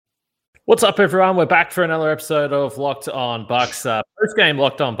What's up, everyone? We're back for another episode of Locked On Bucks. Post-game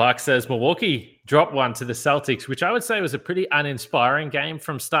Locked On Bucks says Milwaukee dropped one to the Celtics, which I would say was a pretty uninspiring game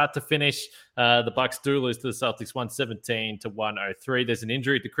from start to finish. The Bucks do lose to the Celtics 117 to 103. There's an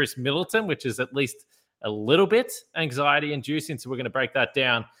injury to Khris Middleton, which is at least a little bit anxiety-inducing. So we're going to break that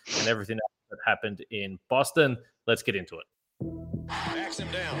down and everything else that happened in Boston. Let's get into it. Backs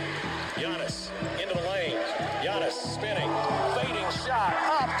him down. Giannis into the lane. Giannis spinning. Fading shot.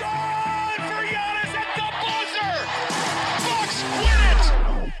 Up. Good for Giannis at the buzzer. Bucks win it.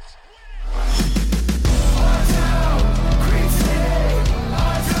 Our town, Green City,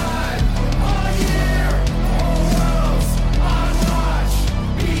 our time, our year, whole world's on watch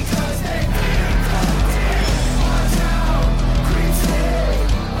because they beat the team. Our town, Green City,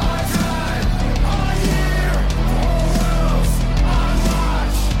 our time, our year, whole world's on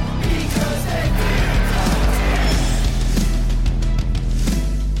watch because they beat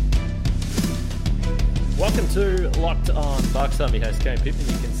Welcome to Locked On Bucks. I'm your host, Kane Pittman.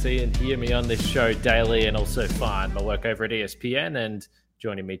 You can see and hear me on this show daily and also find my work over at ESPN. And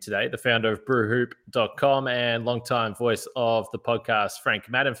joining me today, the founder of brewhoop.com and longtime voice of the podcast, Frank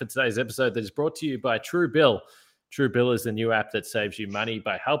Madden, for today's episode that is brought to you by Truebill. Truebill is the new app that saves you money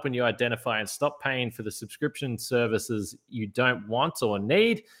by helping you identify and stop paying for the subscription services you don't want or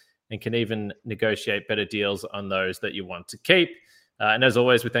need, and can even negotiate better deals on those that you want to keep. And as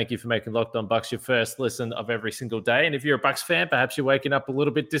always, we thank you for making Locked On Bucks your first listen of every single day. And if you're a Bucks fan, perhaps you're waking up a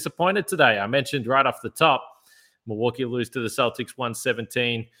little bit disappointed today. I mentioned right off the top, Milwaukee lose to the Celtics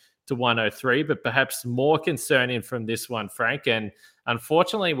 117 to 103, but perhaps more concerning from this one, Frank. And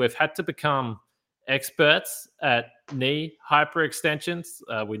unfortunately, we've had to become experts at knee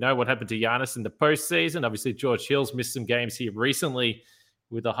hyperextensions. We know what happened to Giannis in the postseason. Obviously, George Hill's missed some games here recently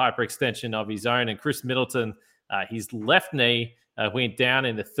with a hyperextension of his own. And Khris Middleton, his left knee, went down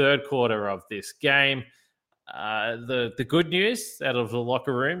in the third quarter of this game. The good news out of the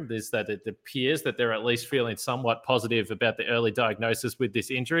locker room is that it appears that they're at least feeling somewhat positive about the early diagnosis with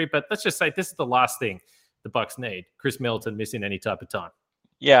this injury. But let's just say this is the last thing the Bucks need. Khris Middleton missing any type of time.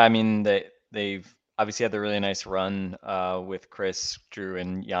 Yeah, I mean, they've obviously had the really nice run with Chris, Drew,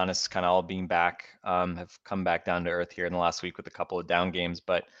 and Giannis kind of all being back, have come back down to earth here in the last week with a couple of down games.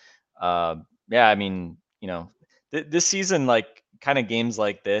 But yeah, I mean, this season, like kind of games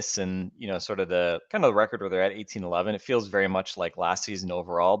like this and, sort of the record where they're at 18-11, it feels very much like last season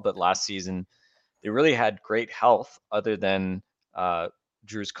overall. But last season, they really had great health other than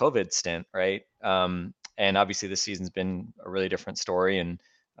Drew's COVID stint, right? And obviously this season's been a really different story. And,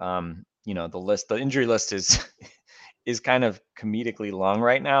 the injury list is kind of comedically long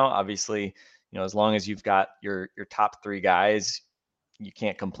right now. Obviously, as long as you've got your top three guys, you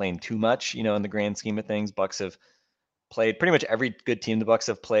can't complain too much, in the grand scheme of things. Bucks have played pretty much every good team the Bucks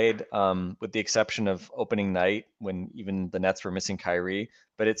have played, with the exception of opening night when even the Nets were missing Kyrie.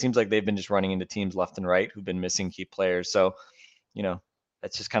 But it seems like they've been just running into teams left and right who've been missing key players. So,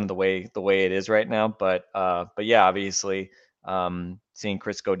 that's just kind of the way it is right now. But yeah, obviously, seeing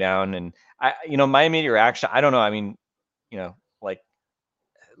Chris go down and my immediate reaction, I don't know. I mean, like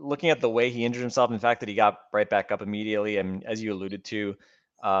looking at the way he injured himself and the fact that he got right back up immediately. And as you alluded to,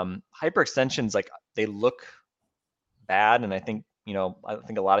 hyperextensions, like they look bad. And I think a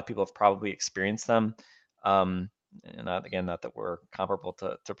lot of people have probably experienced them. And not that we're comparable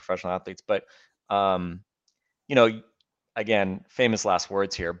to professional athletes, but, again, famous last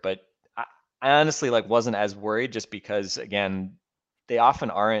words here, but I honestly wasn't as worried just because, again, they often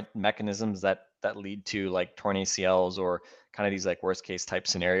aren't mechanisms that lead to like torn ACLs or kind of these like worst case type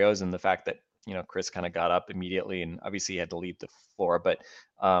scenarios. And the fact that, Chris kind of got up immediately and obviously he had to leave the floor, but,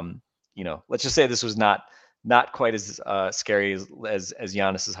 let's just say this was not quite as scary as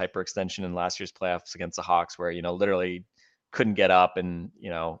Giannis's hyperextension in last year's playoffs against the Hawks, where, literally couldn't get up and,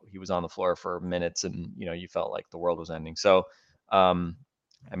 he was on the floor for minutes and, you felt like the world was ending. So,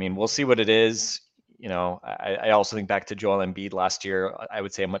 I mean, we'll see what it is. I also think back to Joel Embiid last year. I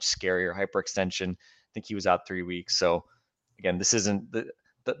would say a much scarier hyperextension. I think he was out 3 weeks. So again, this isn't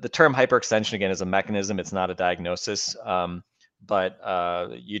the term hyperextension again is a mechanism. It's not a diagnosis. But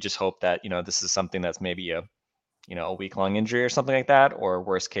you just hope that, this is something that's maybe a week-long injury or something like that, or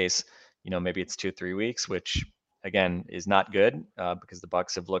worst case, maybe it's 2-3 weeks, which again is not good because the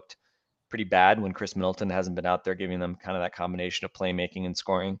Bucks have looked pretty bad when Khris Middleton hasn't been out there giving them kind of that combination of playmaking and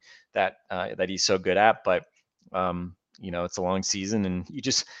scoring that he's so good at. But it's a long season and you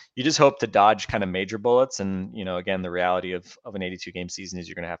just hope to dodge kind of major bullets. And, again, the reality of an 82 game season is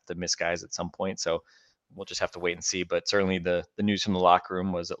you're going to have to miss guys at some point. So we'll just have to wait and see. But certainly the news from the locker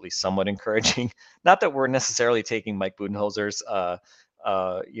room was at least somewhat encouraging. Not that we're necessarily taking Mike Budenholzer's,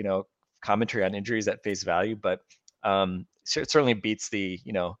 commentary on injuries at face value, but it certainly beats the,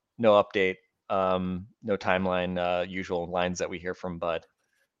 no update, no timeline, usual lines that we hear from Bud.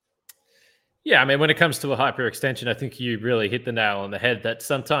 Yeah, I mean, when it comes to a hyperextension, I think you really hit the nail on the head that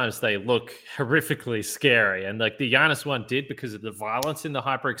sometimes they look horrifically scary. And like the Giannis one did because of the violence in the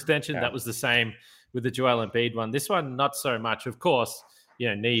hyperextension. Yeah. That was the same with the Joel Embiid one. This one, not so much. Of course,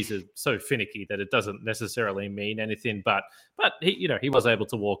 knees are so finicky that it doesn't necessarily mean anything. But he was able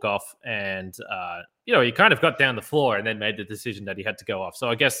to walk off and, he kind of got down the floor and then made the decision that he had to go off. So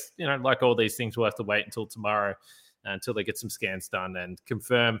I guess, like all these things, we'll have to wait until tomorrow until they get some scans done and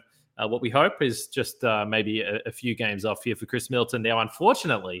confirm. What we hope is just maybe a few games off here for Khris Middleton. Now,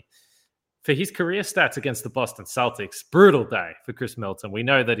 unfortunately, for his career stats against the Boston Celtics, brutal day for Khris Middleton. We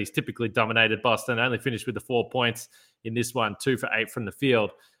know that he's typically dominated Boston, only finished with the 4 points in this one, 2 for 8 from the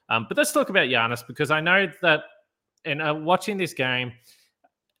field. But let's talk about Giannis, because I know that in watching this game,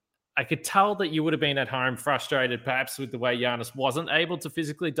 I could tell that you would have been at home frustrated perhaps with the way Giannis wasn't able to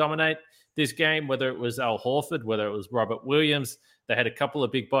physically dominate this game, whether it was Al Horford, whether it was Robert Williams. They had a couple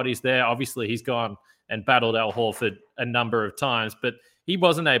of big bodies there. Obviously, he's gone and battled Al Horford a number of times, but he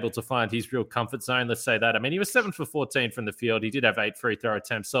wasn't able to find his real comfort zone, let's say that. I mean, he was 7 for 14 from the field. He did have 8 free throw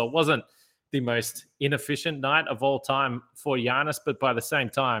attempts, so it wasn't the most inefficient night of all time for Giannis, but by the same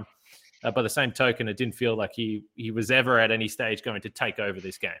token, it didn't feel like he was ever at any stage going to take over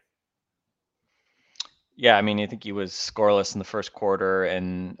this game. Yeah, I mean, I think he was scoreless in the first quarter,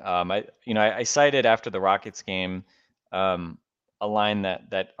 and I cited after the Rockets game a line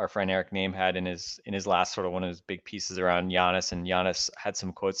that our friend Eric Name had in his last sort of one of his big pieces around Giannis, and Giannis had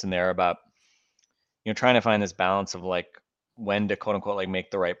some quotes in there about trying to find this balance of like when to quote unquote like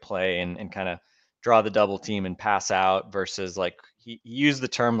make the right play and kind of draw the double team and pass out versus like he used the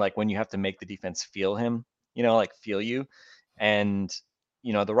term like when you have to make the defense feel him, like feel you, and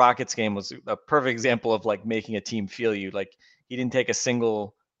the Rockets game was a perfect example of like making a team feel you. Like he didn't take a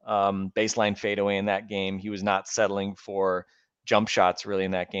single baseline fadeaway in that game. He was not settling for jump shots really in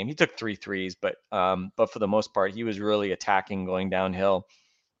that game. He took 3 threes, but for the most part, he was really attacking, going downhill,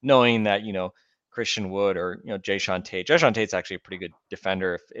 knowing that, Christian Wood or, Jayshawn Tate. Jayshawn Tate's actually a pretty good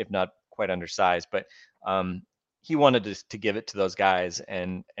defender, if not quite undersized, but he wanted to give it to those guys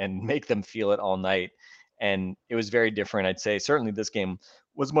and make them feel it all night. And it was very different. I'd say certainly this game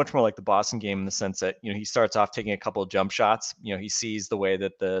was much more like the Boston game in the sense that, he starts off taking a couple of jump shots. He sees the way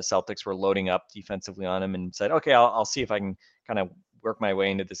that the Celtics were loading up defensively on him and said, okay, I'll see if I can kind of work my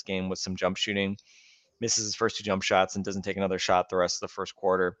way into this game with some jump shooting. Misses his first 2 jump shots and doesn't take another shot the rest of the first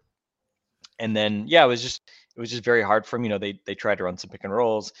quarter. And then, it was just very hard for him. They tried to run some pick and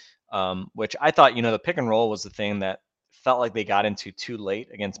rolls, which I thought, the pick and roll was the thing that felt like they got into too late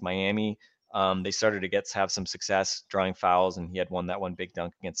against Miami. They started to have some success drawing fouls, and he had that one big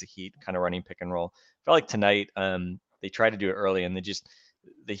dunk against the Heat, kind of running pick and roll. Felt like tonight they tried to do it early, and the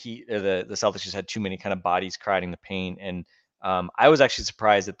Heat, the Celtics just had too many kind of bodies crowding the paint. And I was actually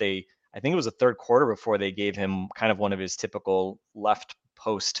surprised that I think it was the third quarter before they gave him kind of one of his typical left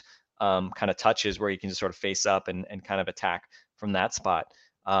post kind of touches where he can just sort of face up and kind of attack from that spot.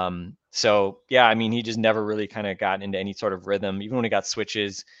 So yeah, I mean, he just never really kind of got into any sort of rhythm. Even when he got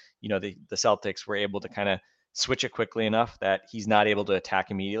switches, the Celtics were able to kind of switch it quickly enough that he's not able to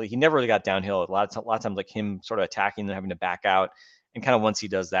attack immediately. He never really got downhill. A lot of times, like him sort of attacking and having to back out. And kind of once he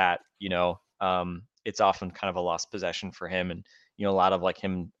does that, it's often kind of a lost possession for him. And, a lot of like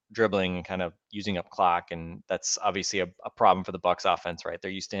him dribbling and kind of using up clock. And that's obviously a problem for the Bucks offense, right? They're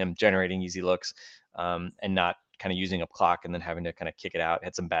used to him generating easy looks and not kind of using up clock and then having to kind of kick it out.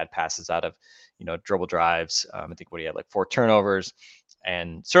 Had some bad passes out of, dribble drives. I think he had like 4 turnovers.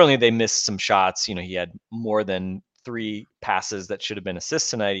 And certainly they missed some shots. He had more than 3 passes that should have been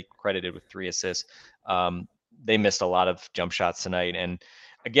assists tonight. He credited with 3 assists. They missed a lot of jump shots tonight. And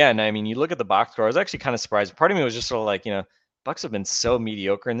again, I mean, you look at the box score, I was actually kind of surprised. Part of me was just sort of like, Bucks have been so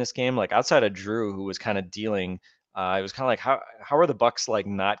mediocre in this game. Like outside of Drew, who was kind of dealing, it was kind of like, how are the Bucks like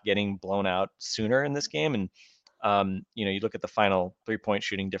not getting blown out sooner in this game? And, you look at the final 3-point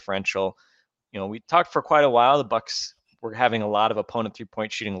shooting differential. We talked for quite a while. The Bucks were having a lot of opponent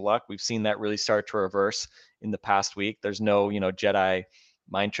 3-point shooting luck. We've seen that really start to reverse in the past week. There's no, Jedi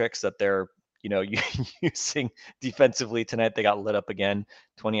mind tricks that they're, using defensively tonight. They got lit up again,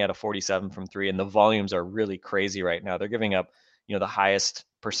 20 out of 47 from 3. And the volumes are really crazy right now. They're giving up, the highest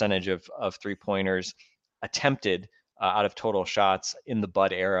percentage of 3-pointers attempted out of total shots in the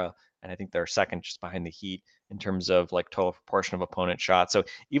Bud era. And I think they're second just behind the Heat in terms of like total proportion of opponent shots. So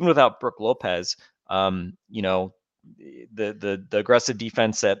even without Brook Lopez, the aggressive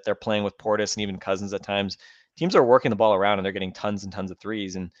defense that they're playing with Portis and even Cousins at times teams are working the ball around and they're getting tons and tons of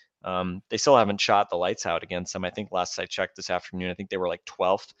threes. And they still haven't shot the lights out against them. I think last I checked this afternoon, I think they were like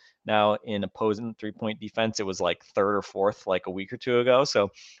 12th now in opposing 3-point defense. It was like 3rd or 4th like a week or two ago.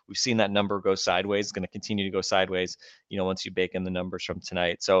 So we've seen that number go sideways. It's going to continue to go sideways, once you bake in the numbers from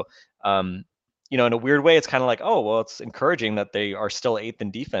tonight. So, in a weird way, it's kind of like, oh, well, it's encouraging that they are still 8th in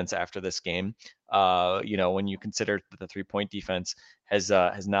defense after this game. When you consider that the 3-point defense has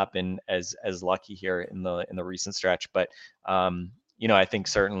not been as lucky here in the recent stretch. But I think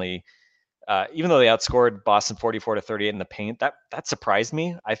certainly, even though they outscored Boston 44-38 in the paint, that surprised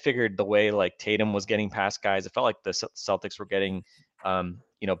me. I figured the way like Tatum was getting past guys, it felt like the Celtics were getting,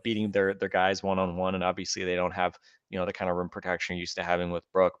 beating their guys one-on-one, and obviously they don't have the kind of rim protection you're used to having with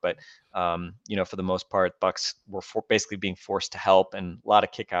Brook. But for the most part, Bucks were basically being forced to help, and a lot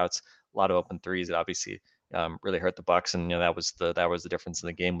of kickouts, a lot of open threes. It obviously really hurt the Bucks, and that was the difference in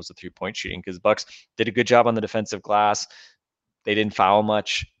the game, was the 3-point shooting, because Bucks did a good job on the defensive glass. They didn't foul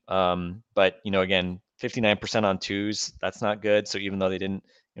much, but again, 59% on twos, that's not good. So even though they didn't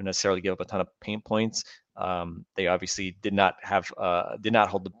necessarily give up a ton of paint points, they obviously did not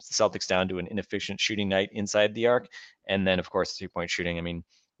hold the Celtics down to an inefficient shooting night inside the arc. And then of course 3-point shooting. I mean,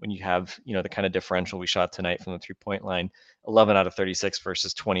 when you have the kind of differential we shot tonight from the 3-point line, 11 out of 36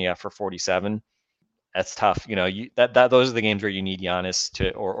 versus 20 for 47. That's tough. Those are the games where you need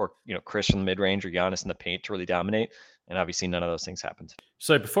Giannis or Khris from the mid range, or Giannis in the paint to really dominate. And obviously none of those things happened.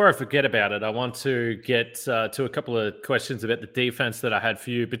 So before I forget about it, I want to get to a couple of questions about the defense that I had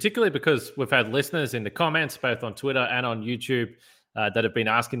for you, particularly because we've had listeners in the comments, both on Twitter and on YouTube, that have been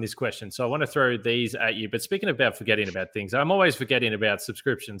asking this question. So I want to throw these at you. But speaking about forgetting about things, I'm always forgetting about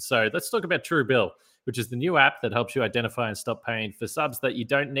subscriptions. So let's talk about Truebill, which is the new app that helps you identify and stop paying for subs that you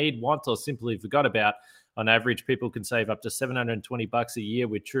don't need, want, or simply forgot about. On average, people can save up to $720 a year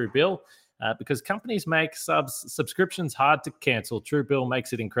with Truebill. Because companies make subscriptions hard to cancel, Truebill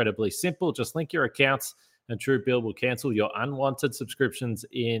makes it incredibly simple. Just link your accounts and Truebill will cancel your unwanted subscriptions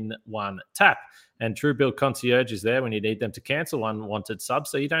in one tap. And Truebill Concierge is there when you need them to cancel unwanted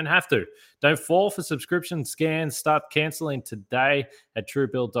subs, so you don't have to. Don't fall for subscription scams. Start canceling today at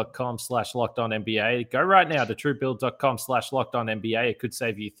truebill.com/lockedonnba. Go right now to truebill.com/lockedonnba. It could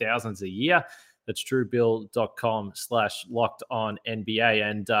save you thousands a year. That's truebill.com/lockedonnba.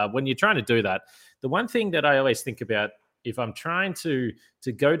 And when you're trying to do that, the one thing that I always think about, if I'm trying to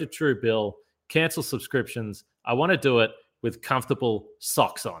go to Truebill, cancel subscriptions, I want to do it with comfortable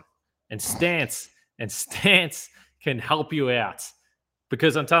socks on. And Stance can help you out,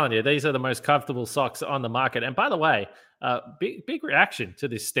 because I'm telling you, these are the most comfortable socks on the market. And by the way, big reaction to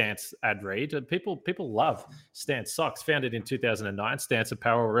this Stance ad read. People love Stance socks. Founded in 2009, Stance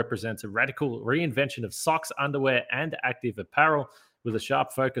apparel represents a radical reinvention of socks, underwear, and active apparel. With a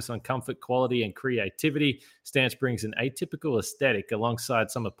sharp focus on comfort, quality, and creativity, Stance brings an atypical aesthetic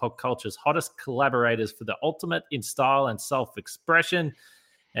alongside some of pop culture's hottest collaborators for the ultimate in style and self-expression.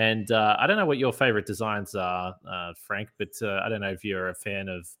 And I don't know what your favorite designs are, Frank, but I don't know if you're a fan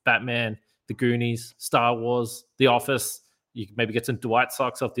of Batman, The Goonies, Star Wars, The Office. You can maybe get some Dwight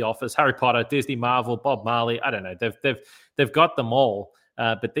socks off The Office, Harry Potter, Disney, Marvel, Bob Marley. I don't know. They've got them all.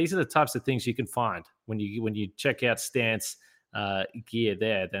 But these are the types of things you can find when you check out Stance gear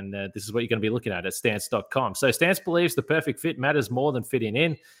there. Then this is what you're going to be looking at stance.com. So Stance believes the perfect fit matters more than fitting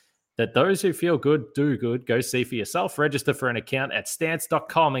in. That those who feel good do good. Go see for yourself. Register for an account at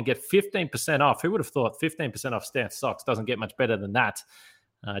stance.com and get 15% off. Who would have thought 15% off Stance socks? Doesn't get much better than that.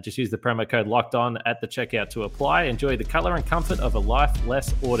 Just use the promo code Locked On at the checkout to apply. Enjoy the color and comfort of a life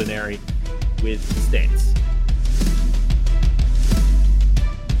less ordinary with Stance.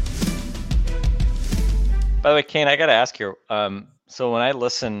 By the way, Kane, I got to ask you. So when I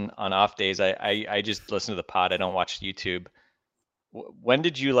listen on off days, I just listen to the pod. I don't watch YouTube. When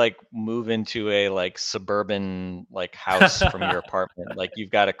did you move into a suburban house from your apartment? You've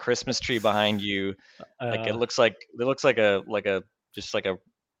got a Christmas tree behind you. It looks like a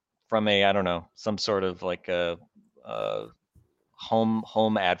from a, I don't know, some sort of a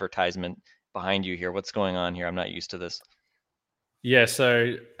home advertisement behind you here. What's going on here? I'm not used to this. Yeah,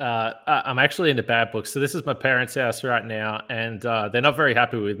 so I'm actually in the bad books. So this is my parents' house right now, and they're not very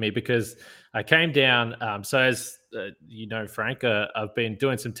happy with me because I came down. So as you know, Frank, I've been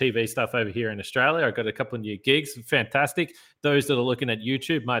doing some TV stuff over here in Australia. I've got a couple of new gigs. Fantastic. Those that are looking at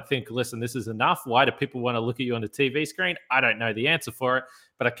YouTube might think, listen, this is enough. Why do people want to look at you on the TV screen? I don't know the answer for it,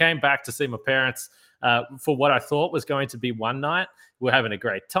 but I came back to see my parents for what I thought was going to be one night. We're having a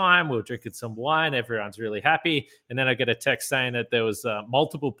great time. We're drinking some wine. Everyone's really happy. And then I get a text saying that there was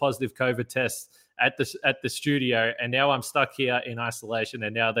multiple positive COVID tests at the studio, and now I'm stuck here in isolation,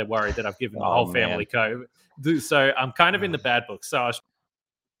 and now they're worried that I've given my whole family COVID. So I'm kind of in the bad book. So I was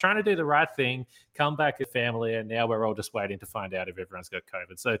trying to do the right thing, come back as family, and now we're all just waiting to find out if everyone's got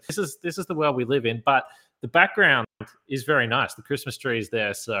COVID. So this is the world we live in. But the background is very nice. The Christmas tree is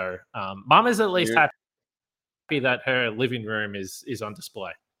there, so Mum is at least happy that her living room is on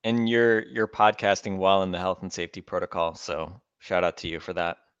display. And you're podcasting well in the health and safety protocol, so shout out to you for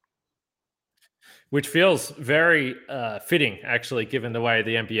that. Which feels very fitting, actually, given the way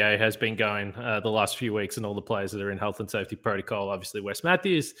the NBA has been going the last few weeks and all the players that are in health and safety protocol. Obviously, Wes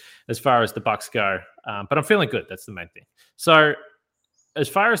Matthews, as far as the Bucks go. But I'm feeling good. That's the main thing. So as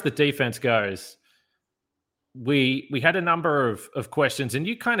far as the defense goes, we had a number of questions, and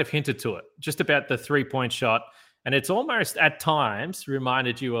you kind of hinted to it, just about the three-point shot. And it's almost at times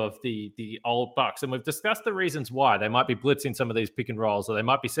reminded you of the old Bucks. And we've discussed the reasons why. They might be blitzing some of these pick and rolls, or they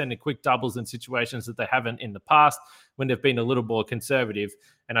might be sending quick doubles in situations that they haven't in the past when they've been a little more conservative.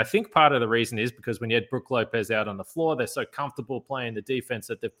 And I think part of the reason is because when you had Brook Lopez out on the floor, they're so comfortable playing the defense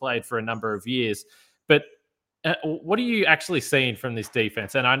that they've played for a number of years. But what are you actually seeing from this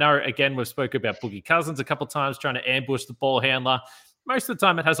defense? And I know, again, we've spoken about Boogie Cousins a couple of times trying to ambush the ball handler. Most of the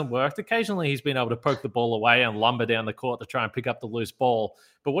time, it hasn't worked. Occasionally, he's been able to poke the ball away and lumber down the court to try and pick up the loose ball.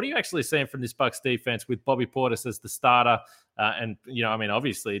 But what are you actually seeing from this Bucks defense with Bobby Portis as the starter? And,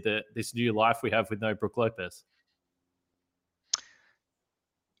 obviously, this new life we have with no Brook Lopez.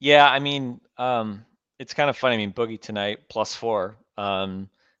 Yeah, it's kind of funny. Boogie tonight, +4.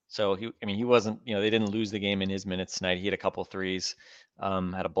 So he wasn't, they didn't lose the game in his minutes tonight. He had a couple threes,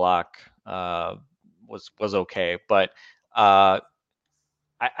 had a block, was okay. But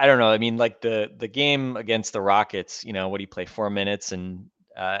I don't know. Like the game against the Rockets, what do you play, 4 minutes, and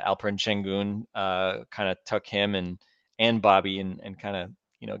Alperen Şengün kind of took him and Bobby and kind of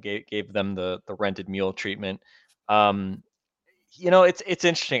gave them the rented mule treatment. It's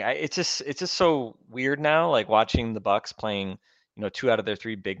interesting. It's just so weird now, like watching the Bucks playing. 2 out of their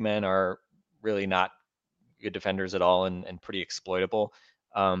 3 big men are really not good defenders at all and pretty exploitable.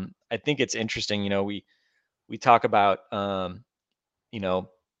 I think it's interesting. We talk about kind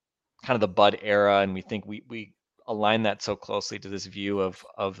of the Bud era, and we think we align that so closely to this view of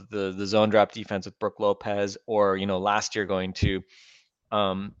the zone drop defense with Brook Lopez, or last year going to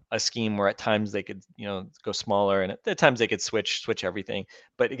a scheme where at times they could go smaller, and at times they could switch everything.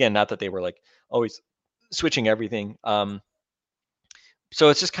 But again, not that they were like always switching everything. So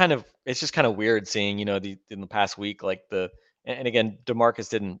it's just kind of weird seeing in the past week, like and again, DeMarcus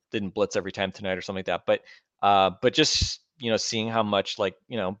didn't blitz every time tonight or something like that, but just seeing how much, like,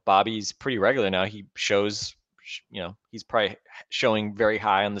 Bobby's pretty regular now. He shows, he's probably showing very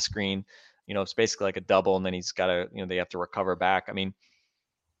high on the screen. It's basically like a double, and then he's got to, they have to recover back.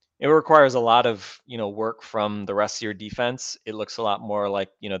 It requires a lot of, work from the rest of your defense. It looks a lot more like,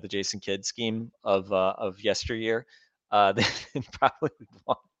 the Jason Kidd scheme of yesteryear than probably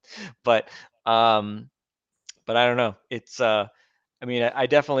want. But I don't know. It's I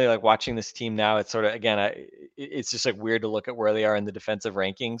definitely like watching this team now. It's sort of, again, it's just like weird to look at where they are in the defensive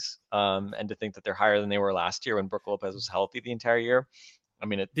rankings, and to think that they're higher than they were last year when Brook Lopez was healthy the entire year.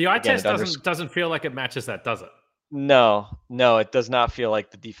 The eye test doesn't feel like it matches that, does it? No, it does not feel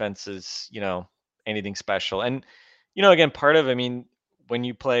like the defense is, anything special. And, again, part of, when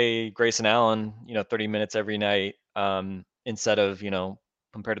you play Grayson Allen, 30 minutes every night, instead of,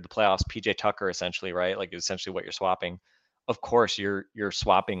 compared to the playoffs, PJ Tucker, essentially, right? Like, essentially what you're swapping. Of course, you're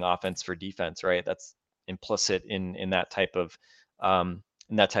swapping offense for defense, right? That's implicit in that type of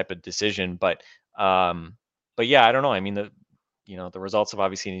decision. But yeah, I don't know. The results have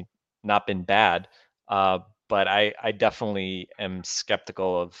obviously not been bad, but I definitely am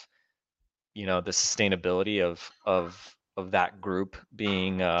skeptical of the sustainability of that group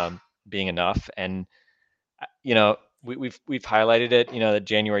being enough. And we've highlighted it. That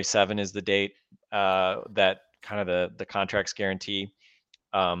January 7 is the date that kind of the contracts guarantee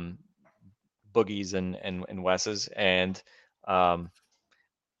Boogie's and Wes's. And I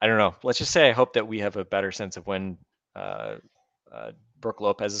don't know. Let's just say I hope that we have a better sense of when Brook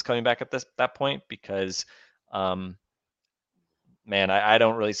Lopez is coming back at that point, because man, I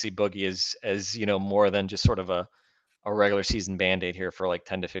don't really see Boogie as more than just sort of a regular season Band-Aid here for like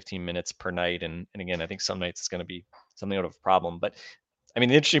 10 to 15 minutes per night. And again, I think some nights it's going to be something out of a problem. But the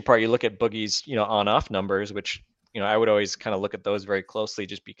interesting part, you look at Boogie's, on-off numbers, which, I would always kind of look at those very closely,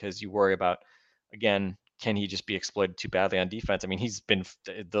 just because you worry about, again, can he just be exploited too badly on defense? He's been,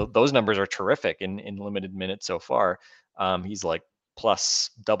 those numbers are terrific in limited minutes so far. He's like plus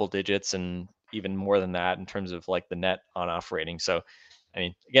double digits and even more than that in terms of like the net on-off rating. So I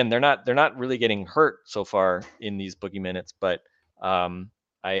mean, again, they're not really getting hurt so far in these boogie minutes, but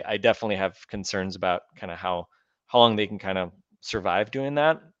I definitely have concerns about kind of how long they can kind of survive doing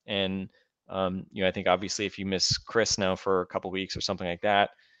that. And I think obviously if you miss Khris now for a couple weeks or something like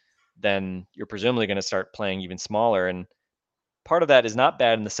that, then you're presumably going to start playing even smaller. And part of that is not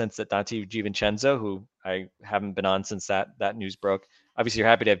bad in the sense that Dante DiVincenzo, who I haven't been on since that news broke, obviously you're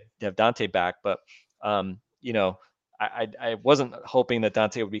happy to have Dante back, but you know, I wasn't hoping that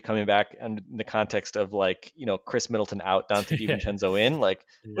Dante would be coming back in the context of like, Khris Middleton out, Dante Yeah. DiVincenzo in. Like,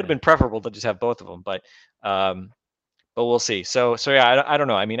 would have Yeah. been preferable to just have both of them, but we'll see. So yeah, I don't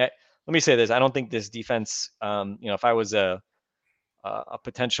know. I mean, let me say this: I don't think this defense. If I was a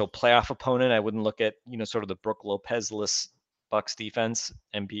potential playoff opponent, I wouldn't look at sort of the Brook Lopez-less Bucks defense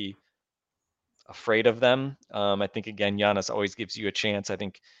and be afraid of them. I think again, Giannis always gives you a chance. I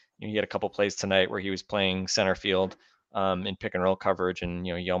think he had a couple plays tonight where he was playing center field in pick and roll coverage, and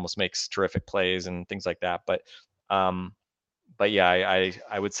he almost makes terrific plays and things like that. But yeah,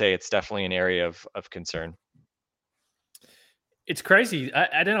 I would say it's definitely an area of concern. It's crazy.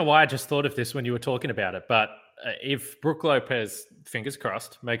 I don't know why I just thought of this when you were talking about it, but if Brook Lopez, fingers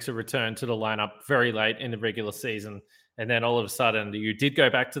crossed, makes a return to the lineup very late in the regular season, and then all of a sudden you did go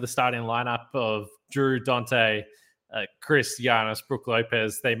back to the starting lineup of Drew, Dante, Khris, Giannis, Brook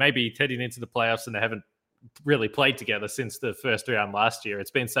Lopez, they may be heading into the playoffs and they haven't really played together since the first round last year.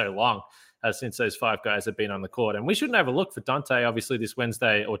 It's been so long since those five guys have been on the court. And we shouldn't overlook for Dante, obviously, this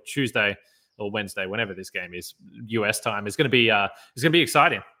Wednesday or Tuesday or Wednesday, whenever this game is, US time, is going to be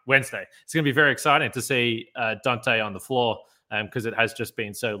exciting. Wednesday, it's going to be very exciting to see Dante on the floor because it has just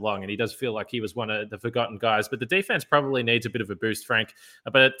been so long, and he does feel like he was one of the forgotten guys. But the defense probably needs a bit of a boost, Frank.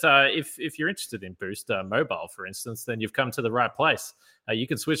 But if you're interested in Boost Mobile, for instance, then you've come to the right place. You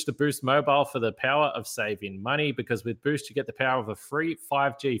can switch to Boost Mobile for the power of saving money, because with Boost, you get the power of a free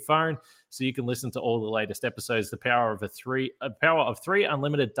 5G phone, so you can listen to all the latest episodes. The power of three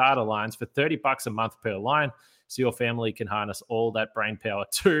unlimited data lines for $30 a month per line, so your family can harness all that brain power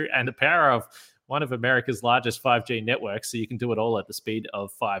too, and the power of one of America's largest 5G networks, so you can do it all at the speed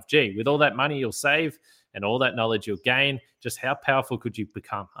of 5G. With all that money you'll save and all that knowledge you'll gain, just how powerful could you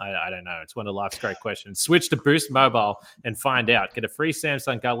become? I don't know. It's one of life's great questions. Switch to Boost Mobile and find out. Get a free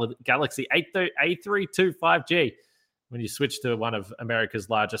Samsung Galaxy A32 5G when you switch to one of America's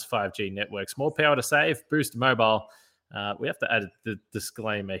largest 5G networks. More power to save. Boost Mobile. We have to add the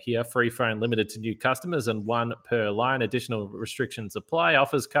disclaimer here. Free phone limited to new customers and one per line. Additional restrictions apply.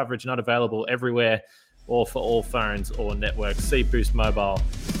 Offers coverage not available everywhere or for all phones or networks. See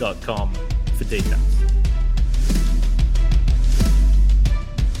boostmobile.com for details.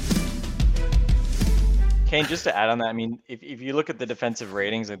 Kane, just to add on that, I mean, if you look at the defensive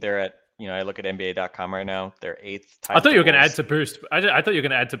ratings, like they're at, I look at NBA.com right now, they're 8th. I thought you were going to add to Boost. I thought you were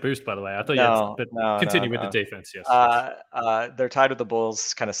going to add to Boost, by the way. I thought continue with the defense, yes. They're tied with the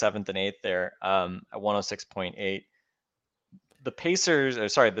Bulls, kind of 7th and 8th there at 106.8. The the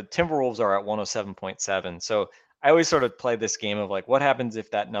Timberwolves are at 107.7. So I always sort of play this game of like, what happens if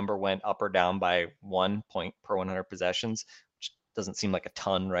that number went up or down by 1 point per 100 possessions? Doesn't seem like a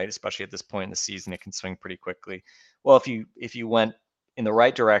ton, right? Especially at this point in the season, it can swing pretty quickly. Well, if you went in the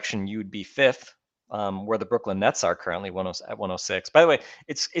right direction, you would be 5th, where the Brooklyn Nets are currently at 106. By the way,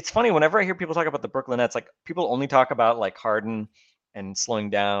 it's funny whenever I hear people talk about the Brooklyn Nets, like people only talk about like Harden and slowing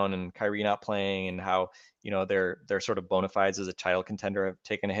down and Kyrie not playing and how their sort of bona fides as a title contender have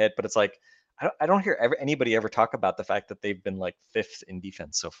taken a hit. But it's like I don't hear anybody ever talk about the fact that they've been like 5th in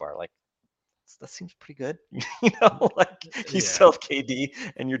defense so far. Like, that seems pretty good. Like you still have KD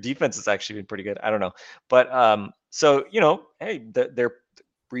and your defense has actually been pretty good. I don't know. But so, hey, they're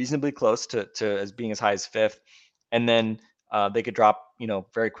reasonably close to as being as high as 5th. And then they could drop,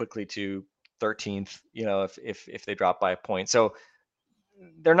 very quickly to 13th, if they drop by a point. So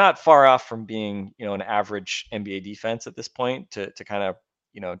they're not far off from being, an average NBA defense at this point to kind of,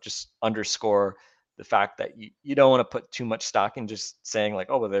 just underscore the fact that you don't want to put too much stock in just saying like,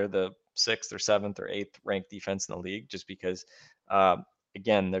 oh, well, they're the 6th or 7th or 8th ranked defense in the league, just because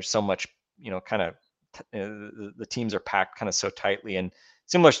again, there's so much, kind of the teams are packed kind of so tightly. And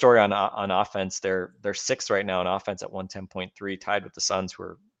similar story on offense, they're 6th right now in offense at 110.3, tied with the Suns, who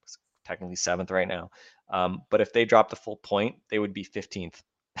are technically 7th right now. But if they drop the full point, they would be 15th.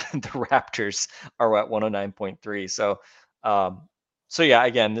 The Raptors are at 109.3. So yeah,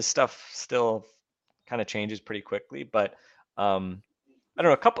 again, this stuff still kind of changes pretty quickly, but I don't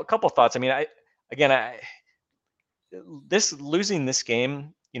know, a couple thoughts. I mean, losing this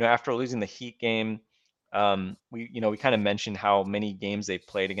game, after losing the Heat game, we kind of mentioned how many games they've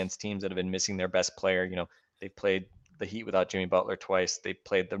played against teams that have been missing their best player. They've played the Heat without Jimmy Butler twice. They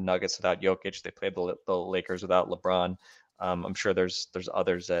played the Nuggets without Jokic. They played the Lakers without LeBron. I'm sure there's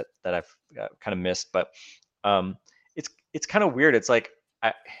others that I've kind of missed, but it's kind of weird. It's like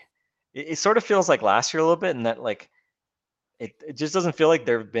it sort of feels like last year a little bit, and that like it just doesn't feel like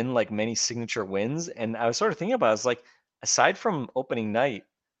there have been like many signature wins. And I was sort of thinking about it, I was like, aside from opening night,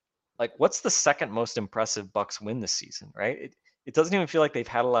 like what's the second most impressive Bucks win this season, right? It doesn't even feel like they've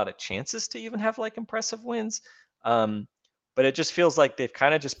had a lot of chances to even have like impressive wins. But it just feels like they've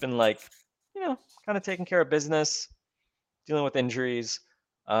kind of just been like, kind of taking care of business, dealing with injuries.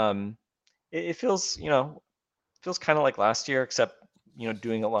 It feels, feels kind of like last year, except,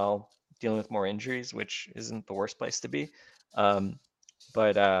 doing it while dealing with more injuries, which isn't the worst place to be.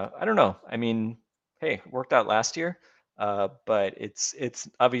 But I don't know. I mean, hey, it worked out last year. But it's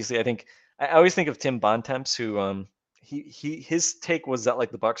obviously, I think I always think of Tim Bontemps, who his take was that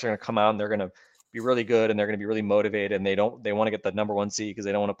like the Bucks are going to come out and they're going to be really good and they're going to be really motivated, and they want to get the number 1 seed because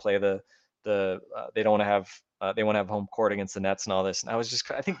they don't want to play they don't want to have they want to have home court against the Nets and all this. And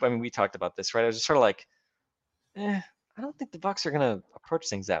I mean we talked about this, right? I was just sort of like, I don't think the Bucks are going to approach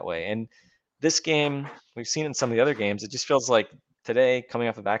things that way. And this game, we've seen in some of the other games, it just feels like today, coming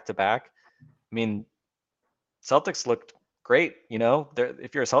off a back-to-back, I mean, Celtics looked great.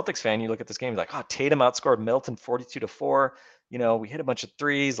 If you're a Celtics fan, you look at this game, you're like, oh, Tatum outscored Middleton 42-4. We hit a bunch of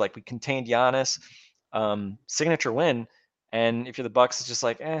threes, like we contained Giannis, signature win. And if you're the Bucks, it's just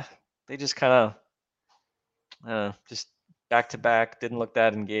like, they just kind of just back-to-back, didn't look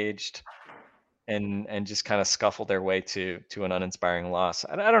that engaged, and just kind of scuffled their way to an uninspiring loss.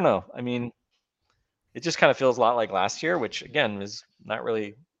 I don't know. I mean, it just kind of feels a lot like last year, which again is not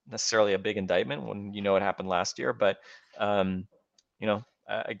really necessarily a big indictment when it happened last year. But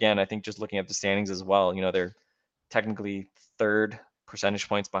again, I think just looking at the standings as well, they're technically 3rd percentage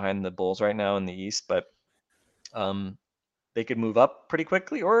points behind the Bulls right now in the East, but they could move up pretty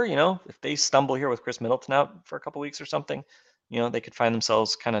quickly, or if they stumble here with Khris Middleton out for a couple weeks or something, they could find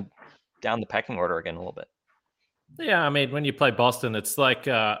themselves kind of down the pecking order again a little bit. Yeah, I mean, when you play Boston, it's like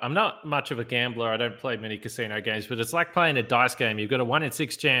I'm not much of a gambler. I don't play many casino games, but it's like playing a dice game. You've got a 1 in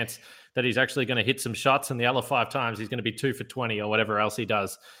 6 chance that he's actually going to hit some shots, and the other 5 times he's going to be 2 for 20 or whatever else he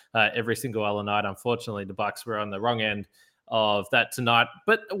does every single other night. Unfortunately, the Bucks were on the wrong end of that tonight.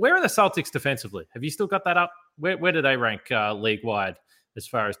 But where are the Celtics defensively? Have you still got that up? Where do they rank league-wide as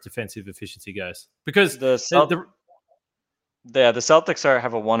far as defensive efficiency goes? Because the Celtics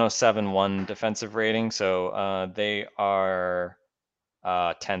have a 107.1 defensive rating, so they are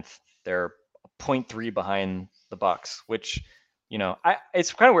 10th. They're 0.3 behind the Bucks, which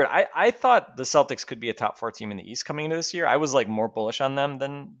it's kind of weird. I thought the Celtics could be a top 4 team in the East coming into this year. I was like more bullish on them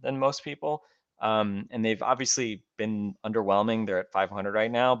than most people, and they've obviously been underwhelming. They're at 500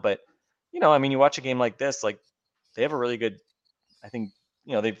 right now, but I mean, you watch a game like this, like they have a really good. I think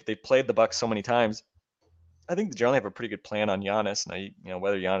they've played the Bucks so many times. I think they generally have a pretty good plan on Giannis. Now,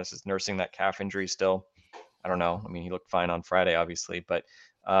 whether Giannis is nursing that calf injury still, I don't know. I mean, he looked fine on Friday, obviously, but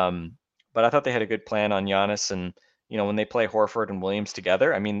I thought they had a good plan on Giannis. And when they play Horford and Williams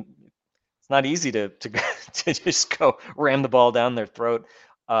together, I mean, it's not easy to to just go ram the ball down their throat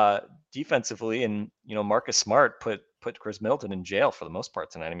defensively. And Marcus Smart put Khris Middleton in jail for the most part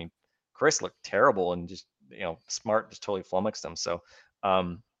tonight. I mean, Khris looked terrible, and just Smart just totally flummoxed them. So.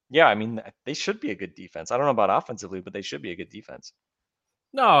 Yeah, I mean, they should be a good defense. I don't know about offensively, but they should be a good defense.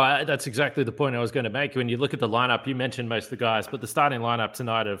 No, that's exactly the point I was going to make. When you look at the lineup, you mentioned most of the guys, but the starting lineup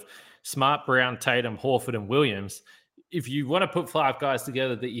tonight of Smart, Brown, Tatum, Horford, and Williams, if you want to put 5 guys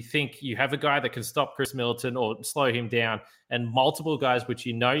together that you think you have a guy that can stop Khris Middleton or slow him down, and multiple guys, which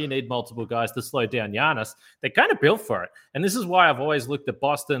you need multiple guys to slow down Giannis, they're kind of built for it. And this is why I've always looked at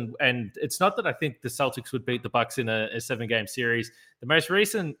Boston. And it's not that I think the Celtics would beat the Bucks in a 7-game series. The most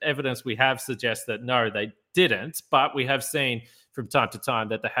recent evidence we have suggests that no, they didn't. But we have seen from time to time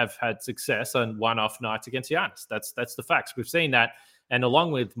that they have had success on one-off nights against Giannis. That's the facts. We've seen that. And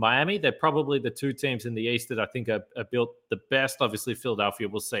along with Miami, they're probably the 2 teams in the East that I think are built the best. Obviously, Philadelphia,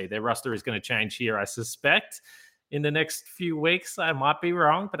 we'll see. Their roster is going to change here, I suspect, in the next few weeks. I might be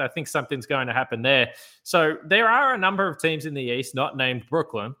wrong, but I think something's going to happen there. So there are a number of teams in the East, not named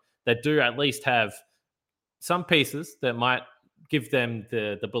Brooklyn, that do at least have some pieces that might give them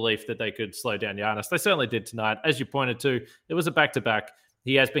the belief that they could slow down Giannis. They certainly did tonight. As you pointed to, it was a back-to-back.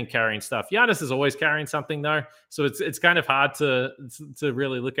 He has been carrying stuff. Giannis is always carrying something, though. So it's kind of hard to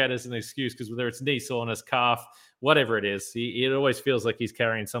really look at it as an excuse, because whether it's knee soreness, calf, whatever it is, it always feels like he's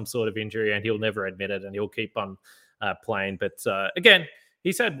carrying some sort of injury, and he'll never admit it, and he'll keep on playing. But again,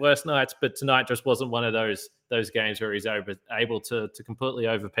 he's had worse nights, but tonight just wasn't one of those games where he's able to completely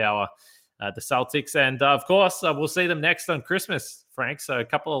overpower the Celtics. And of course, we'll see them next on Christmas, Frank. So a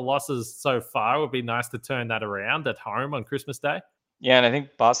couple of losses so far. It would be nice to turn that around at home on Christmas Day. Yeah, and I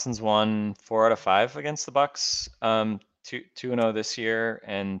think Boston's won 4 out of 5 against the Bucks. 2-0 this year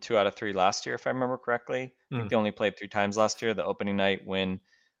and 2 out of 3 last year, if I remember correctly. I think they only played 3 times last year. The opening night win,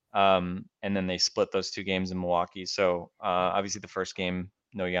 and then they split those 2 games in Milwaukee. So obviously the first game,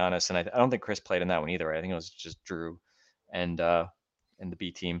 no Giannis, and I don't think Khris played in that one either. Right? I think it was just Drew and the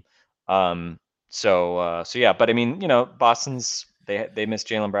B team. So yeah, but I mean, Boston's they missed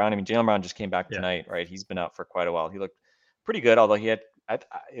Jaylen Brown. I mean, Jaylen Brown just came back tonight, right? He's been out for quite a while. He looked pretty good, although he had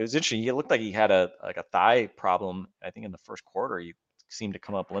it was interesting. He looked like he had a thigh problem. I think in the first quarter, he seemed to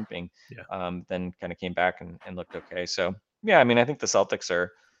come up limping. Then kind of came back and looked okay. So yeah, I mean, I think the Celtics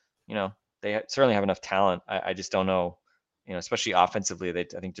are, they certainly have enough talent. I just don't know, especially offensively.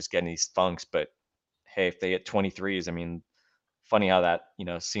 I think just getting these funks. But hey, if they hit 23s, I mean, funny how that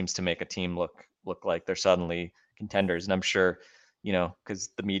seems to make a team look like they're suddenly contenders. And I'm sure, because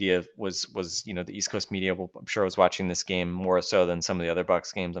the media was the East Coast media, I'm sure was watching this game more so than some of the other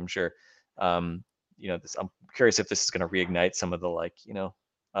Bucks games. I'm sure, I'm curious if this is going to reignite some of the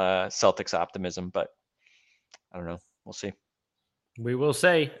Celtics optimism, but I don't know. We'll see. We will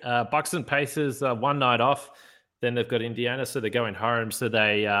see. Bucks and Pacers, one night off. Then they've got Indiana, so they're going home. So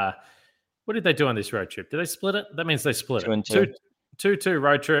they, what did they do on this road trip? Did they split it? That means they split it. 2-2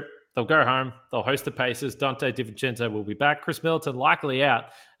 road trip. They'll go home. They'll host the Pacers. Dante DiVincenzo will be back. Khris Middleton likely out.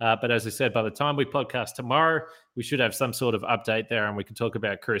 But as I said, by the time we podcast tomorrow, we should have some sort of update there, and we can talk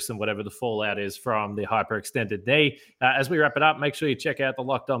about Khris and whatever the fallout is from the hyperextended knee. As we wrap it up, make sure you check out the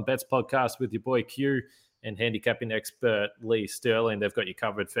Locked On Bets podcast with your boy Q and handicapping expert Lee Sterling. They've got you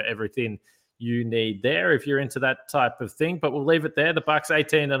covered for everything you need there if you're into that type of thing. But we'll leave it there. The Bucks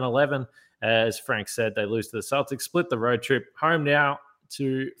 18-11. As Frank said, they lose to the Celtics, split the road trip, home now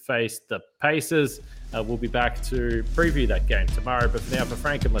to face the Pacers. We'll be back to preview that game tomorrow. But for now, for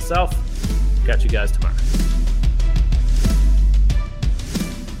Frank and myself, catch you guys tomorrow.